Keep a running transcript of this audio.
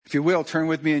If you will, turn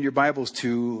with me in your Bibles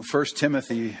to 1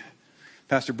 Timothy.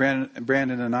 Pastor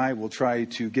Brandon and I will try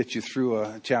to get you through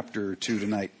a chapter or two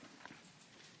tonight.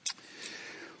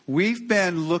 We've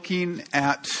been looking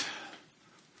at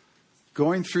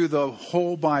going through the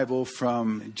whole Bible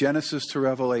from Genesis to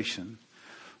Revelation.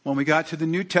 When we got to the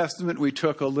New Testament, we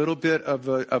took a little bit of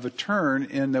a turn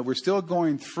in that we're still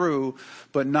going through,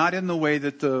 but not in the way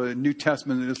that the New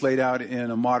Testament is laid out in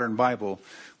a modern Bible.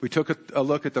 We took a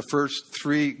look at the first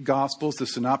three Gospels, the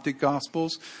Synoptic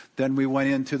Gospels. Then we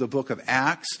went into the book of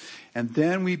Acts. And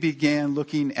then we began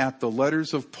looking at the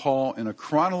letters of Paul in a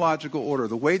chronological order,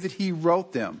 the way that he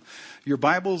wrote them. Your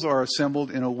Bibles are assembled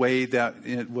in a way that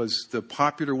it was the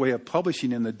popular way of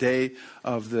publishing in the day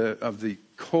of the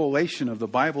collation of the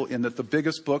Bible, in that the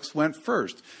biggest books went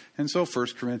first. And so 1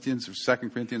 Corinthians or 2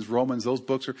 Corinthians, Romans, those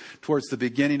books are towards the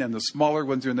beginning and the smaller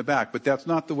ones are in the back. But that's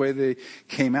not the way they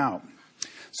came out.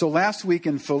 So last week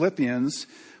in Philippians,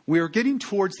 we were getting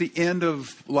towards the end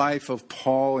of life of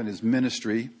Paul and his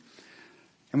ministry.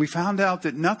 And we found out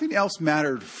that nothing else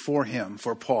mattered for him,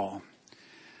 for Paul.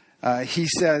 He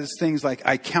says things like,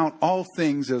 I count all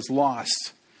things as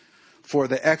lost for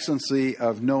the excellency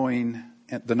of knowing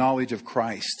the knowledge of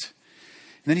Christ.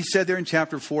 And then he said there in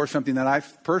chapter 4 something that I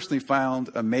personally found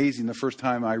amazing the first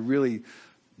time I really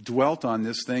dwelt on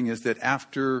this thing, is that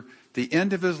after the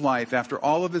end of his life, after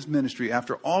all of his ministry,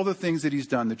 after all the things that he's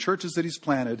done, the churches that he's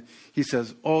planted, he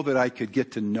says, oh, that I could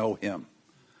get to know him.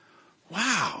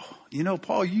 Wow. You know,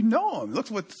 Paul, you know him. Look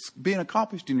what's being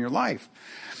accomplished in your life.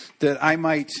 That I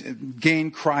might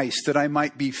gain Christ, that I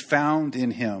might be found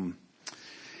in him.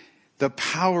 The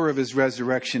power of his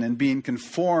resurrection and being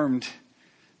conformed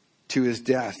to his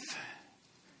death.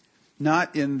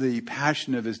 Not in the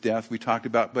passion of his death we talked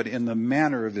about, but in the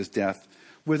manner of his death,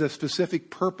 with a specific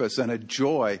purpose and a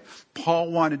joy.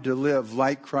 Paul wanted to live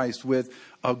like Christ with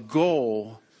a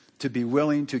goal to be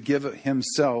willing to give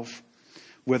himself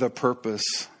with a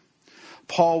purpose.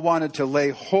 Paul wanted to lay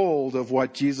hold of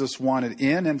what Jesus wanted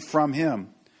in and from him,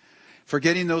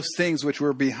 forgetting those things which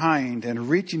were behind and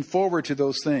reaching forward to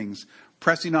those things,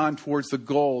 pressing on towards the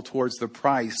goal, towards the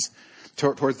prize,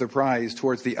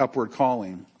 towards the upward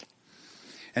calling.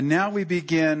 And now we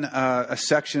begin a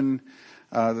section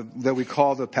that we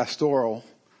call the pastoral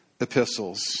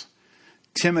epistles.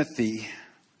 Timothy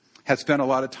had spent a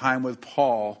lot of time with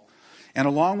Paul, and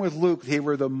along with Luke, they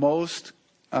were the most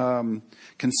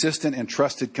consistent and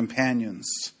trusted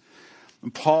companions.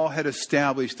 And Paul had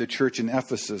established the church in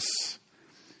Ephesus,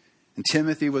 and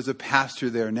Timothy was a pastor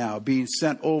there now, being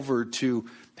sent over to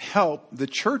help the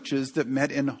churches that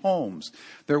met in homes.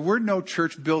 There were no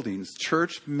church buildings.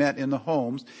 Church met in the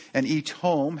homes, and each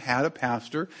home had a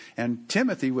pastor, and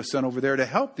Timothy was sent over there to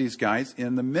help these guys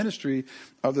in the ministry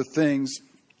of the things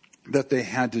that they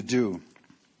had to do.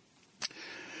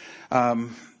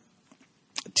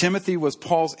 Timothy was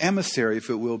Paul's emissary, if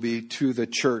it will be, to the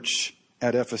church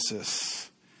at Ephesus.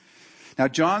 Now,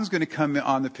 John's going to come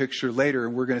on the picture later,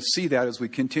 and we're going to see that as we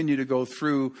continue to go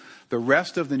through the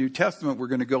rest of the New Testament. We're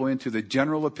going to go into the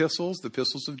general epistles, the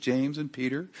epistles of James and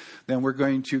Peter. Then we're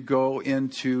going to go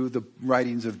into the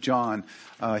writings of John,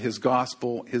 his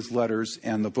gospel, his letters,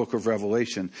 and the book of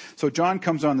Revelation. So John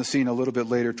comes on the scene a little bit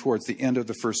later towards the end of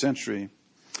the first century.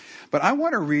 But I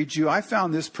want to read you, I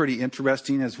found this pretty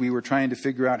interesting as we were trying to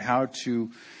figure out how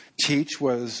to teach.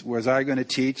 Was I going to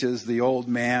teach as the old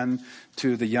man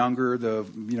to the younger,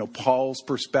 Paul's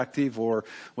perspective, or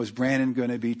was Brandon going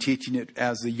to be teaching it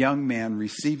as the young man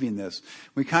receiving this?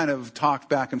 We kind of talked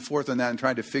back and forth on that and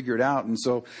tried to figure it out. And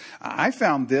so I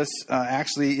found this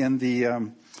actually in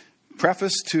the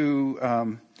preface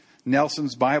to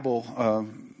Nelson's Bible,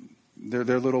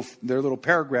 their little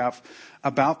paragraph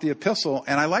about the epistle,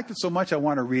 and I liked it so much I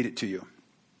want to read it to you.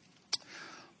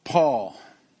 Paul,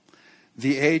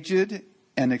 the aged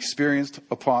and experienced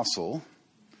apostle,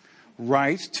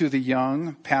 writes to the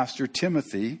young pastor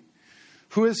Timothy,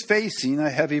 who is facing a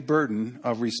heavy burden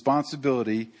of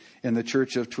responsibility in the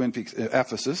church of Twin Peaks,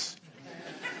 Ephesus.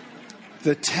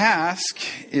 The task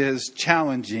is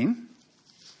challenging.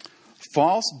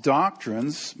 False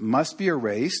doctrines must be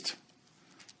erased,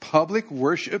 public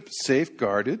worship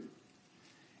safeguarded,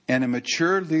 and a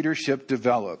mature leadership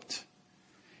developed.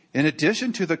 In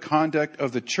addition to the conduct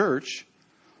of the church,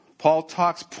 Paul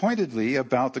talks pointedly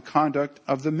about the conduct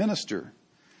of the minister.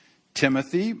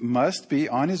 Timothy must be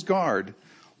on his guard,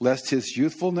 lest his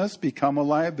youthfulness become a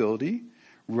liability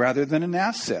rather than an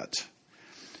asset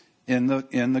in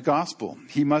the gospel.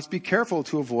 He must be careful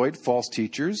to avoid false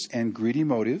teachers and greedy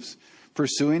motives,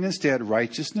 pursuing instead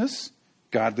righteousness,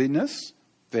 godliness,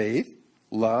 faith,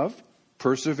 love,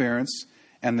 perseverance,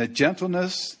 and the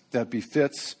gentleness that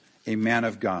befits a man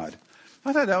of God.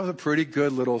 I thought that was a pretty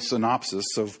good little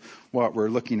synopsis of what we're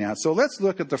looking at. So let's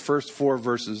look at the first 4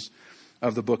 verses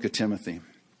of the book of Timothy.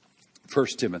 1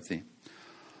 Timothy.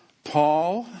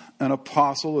 Paul, an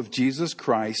apostle of Jesus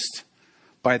Christ,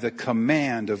 by the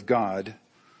command of God,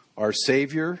 our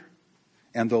Savior,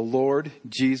 and the Lord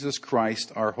Jesus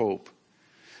Christ, our hope.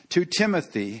 To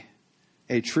Timothy,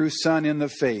 a true son in the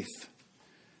faith,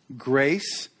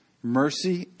 grace,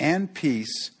 mercy, and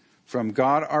peace from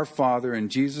God our Father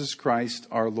and Jesus Christ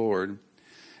our Lord.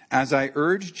 As I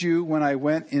urged you when I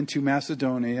went into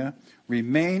Macedonia,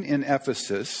 remain in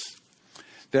Ephesus,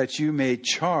 that you may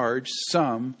charge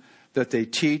some that they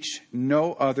teach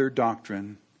no other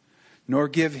doctrine, nor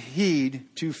give heed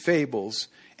to fables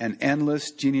and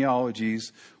endless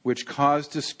genealogies which cause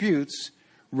disputes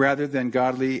rather than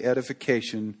godly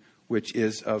edification, which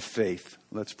is of faith.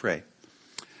 Let's pray.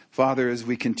 Father, as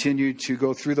we continue to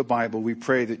go through the Bible, we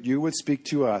pray that you would speak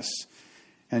to us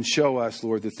and show us,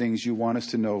 Lord, the things you want us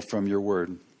to know from your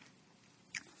word.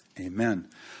 Amen.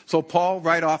 So Paul,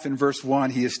 right off in verse 1,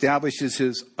 he establishes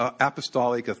his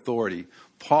apostolic authority.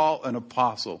 Paul, an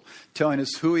apostle, telling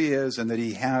us who he is and that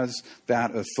he has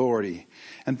that authority.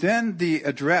 And then the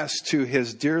address to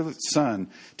his dear son,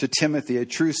 to Timothy, a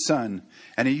true son.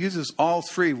 And he uses all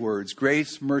 3 words,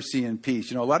 grace, mercy, and peace.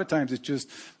 You know, a lot of times it's just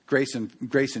grace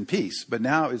and peace. But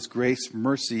now it's grace,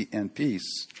 mercy, and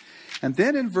peace. And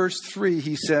then in verse 3,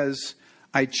 he says,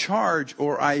 I charge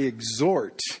or I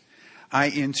exhort. I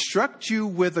instruct you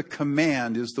with a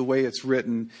command is the way it's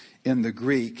written in the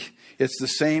Greek. It's the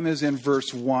same as in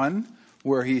verse 1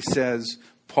 where he says,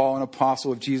 Paul, an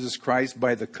apostle of Jesus Christ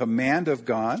by the command of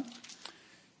God.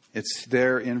 It's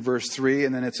there in verse 3,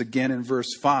 and then it's again in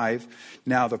verse 5.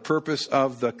 Now, the purpose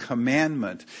of the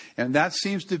commandment. And that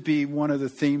seems to be one of the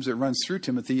themes that runs through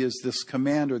Timothy is this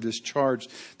command or this charge,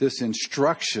 this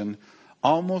instruction,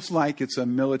 almost like it's a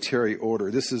military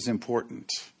order. This is important.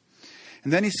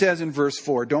 And then he says in verse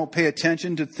 4, don't pay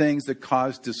attention to things that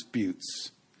cause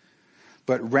disputes,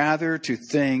 but rather to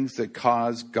things that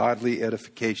cause godly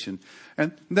edification.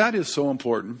 And that is so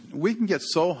important. We can get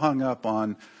so hung up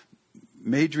on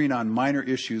majoring on minor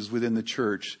issues within the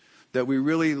church that we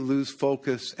really lose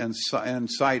focus and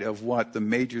sight of what the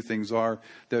major things are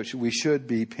that we should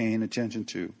be paying attention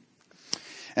to.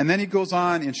 And then he goes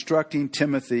on instructing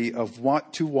Timothy of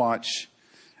what to watch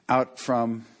out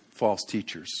from false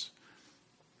teachers.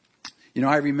 You know,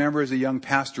 I remember as a young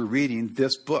pastor reading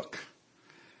this book,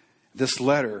 this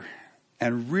letter,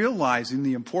 and realizing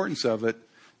the importance of it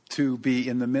to be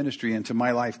in the ministry and to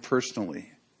my life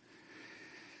personally.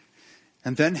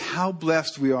 And then how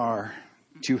blessed we are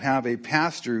to have a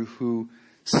pastor who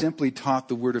simply taught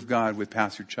the Word of God with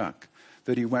Pastor Chuck,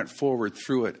 that he went forward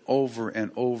through it over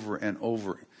and over and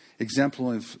over,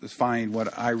 exemplifying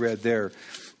what I read there.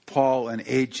 Paul, an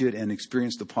aged and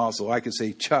experienced apostle. I could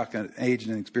say Chuck, an aged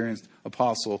and experienced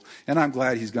apostle. And I'm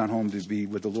glad he's gone home to be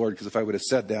with the Lord, because if I would have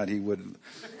said that, he would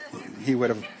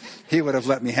have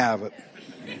let me have it.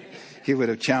 He would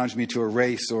have challenged me to a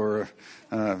race or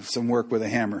some work with a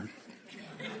hammer.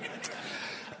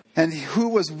 And who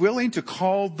was willing to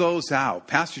call those out?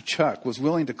 Pastor Chuck was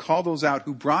willing to call those out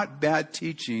who brought bad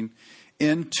teaching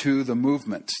into the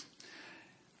movement.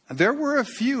 There were a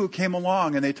few who came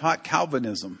along and they taught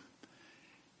Calvinism.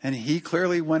 And he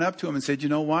clearly went up to him and said, you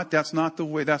know what? That's not the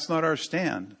way. That's not our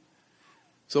stand.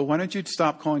 So why don't you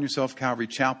stop calling yourself Calvary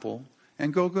Chapel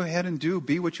and go ahead and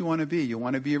be what you want to be. You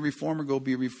want to be a reformer, go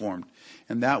be reformed.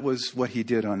 And that was what he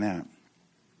did on that.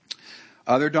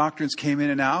 Other doctrines came in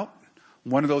and out.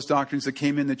 One of those doctrines that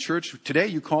came in the church, today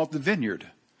you call it the Vineyard.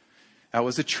 That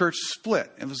was a church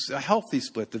split. It was a healthy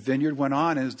split. The Vineyard went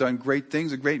on and has done great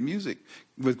things with great music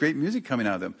coming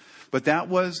out of them. But that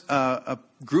was a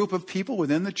group of people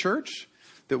within the church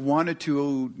that wanted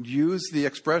to use the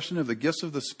expression of the gifts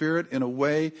of the Spirit in a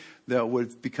way that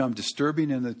would become disturbing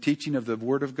in the teaching of the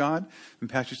Word of God. And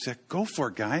Pastor said, go for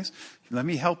it, guys. Let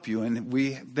me help you. And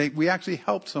we actually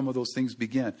helped some of those things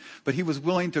begin. But he was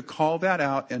willing to call that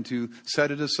out and to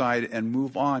set it aside and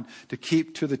move on to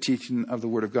keep to the teaching of the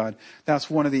Word of God. That's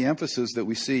one of the emphases that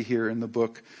we see here in the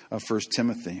book of 1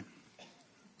 Timothy.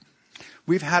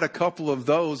 We've had a couple of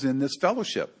those in this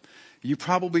fellowship. You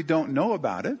probably don't know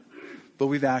about it, but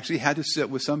we've actually had to sit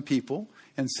with some people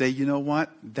and say, you know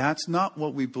what, that's not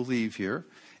what we believe here.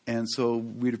 And so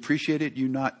we'd appreciate it you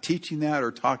not teaching that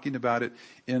or talking about it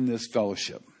in this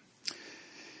fellowship.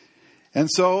 And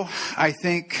so I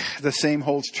think the same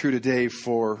holds true today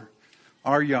for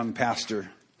our young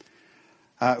pastor,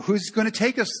 who's going to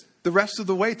take us the rest of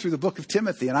the way through the book of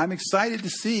Timothy. And I'm excited to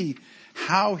see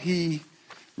how he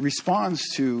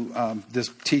responds to this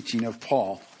teaching of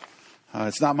Paul.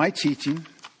 It's not my teaching.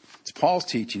 It's Paul's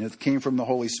teaching. It came from the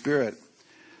Holy Spirit.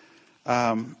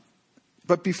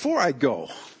 But before I go,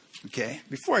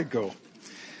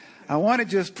 I want to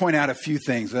just point out a few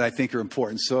things that I think are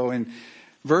important. So in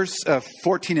verse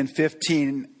 14 and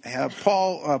 15,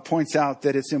 Paul points out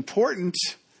that it's important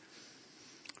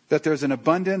that there's an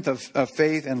abundance of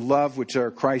faith and love which are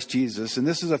Christ Jesus. And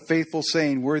this is a faithful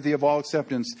saying worthy of all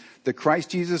acceptance, that Christ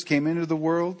Jesus came into the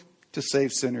world to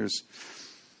save sinners.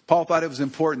 Paul thought it was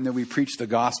important that we preach the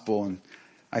gospel, and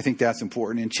I think that's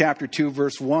important. In chapter 2,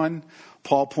 verse 1,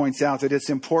 Paul points out that it's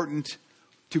important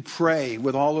to pray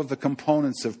with all of the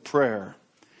components of prayer.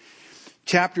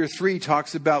 Chapter 3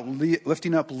 talks about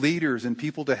lifting up leaders and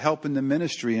people to help in the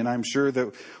ministry, and I'm sure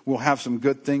that we'll have some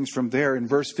good things from there. In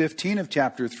verse 15 of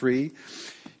chapter 3,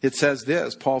 it says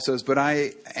this. Paul says, "But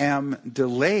I am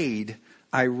delayed.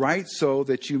 I write so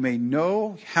that you may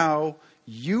know how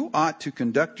you ought to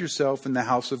conduct yourself in the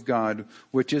house of God,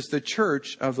 which is the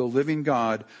church of the living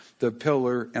God, the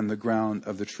pillar and the ground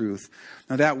of the truth."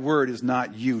 Now that word is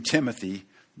not you, Timothy.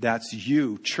 That's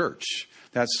you, church.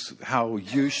 That's how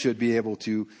you should be able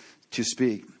to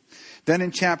speak. Then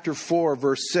in chapter 4,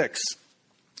 verse 6,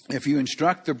 "If you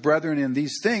instruct the brethren in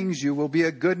these things, you will be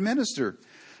a good minister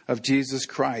of Jesus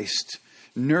Christ,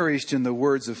 nourished in the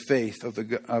words of faith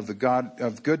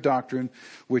of good doctrine,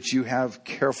 which you have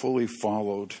carefully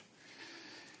followed."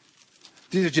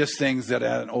 These are just things that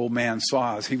an old man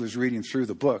saw as he was reading through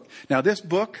the book. Now, this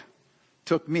book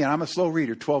took me, and I'm a slow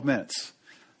reader, 12 minutes.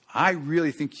 I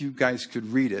really think you guys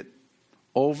could read it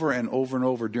over and over and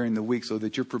over during the week so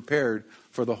that you're prepared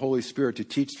for the Holy Spirit to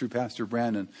teach through Pastor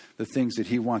Brandon the things that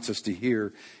he wants us to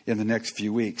hear in the next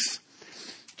few weeks.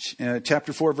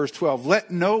 Chapter 4, verse 12,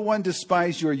 "Let no one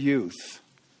despise your youth,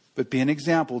 but be an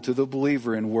example to the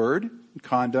believer in word, in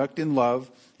conduct, in love,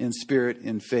 in spirit,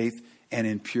 in faith, and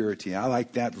in purity." I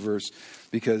like that verse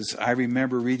because I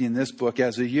remember reading this book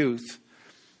as a youth,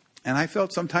 and I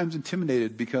felt sometimes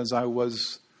intimidated because I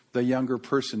was the younger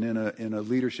person in a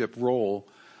leadership role,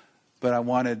 but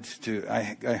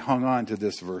I hung on to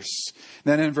this verse.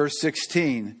 Then in verse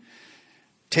 16,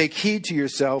 "Take heed to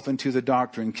yourself and to the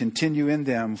doctrine. Continue in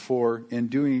them, for in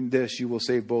doing this you will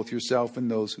save both yourself and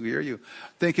those who hear you."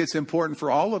 I think it's important for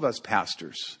all of us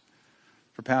pastors,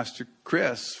 for Pastor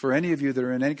Chris, for any of you that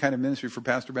are in any kind of ministry, for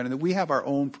Pastor Brandon, that we have our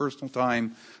own personal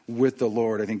time with the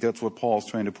Lord. I think that's what Paul's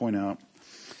trying to point out.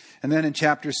 And then in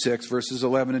chapter 6, verses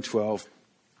 11 and 12,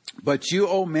 "But you,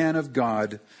 O man of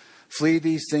God, flee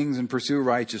these things and pursue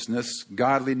righteousness,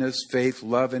 godliness, faith,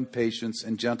 love, and patience,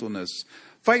 and gentleness.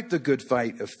 Fight the good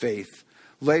fight of faith.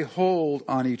 Lay hold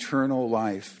on eternal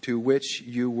life, to which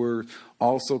you were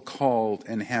also called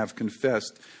and have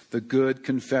confessed the good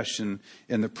confession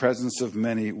in the presence of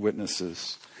many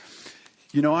witnesses."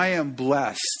 You know, I am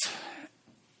blessed,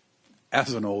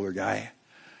 as an older guy,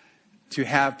 to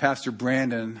have Pastor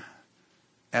Brandon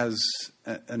as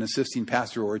an assisting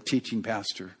pastor or a teaching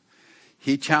pastor.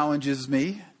 He challenges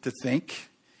me to think.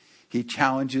 He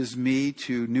challenges me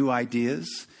to new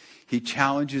ideas. He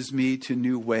challenges me to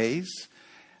new ways.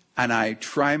 And I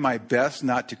try my best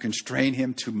not to constrain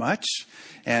him too much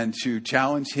and to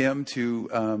challenge him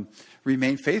to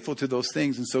remain faithful to those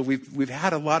things. And so we've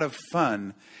had a lot of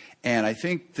fun. And I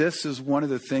think this is one of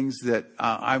the things that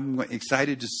I'm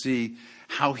excited to see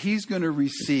how he's going to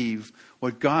receive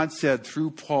what God said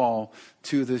through Paul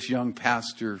to this young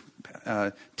pastor,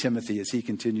 Timothy, as he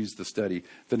continues the study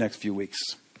the next few weeks.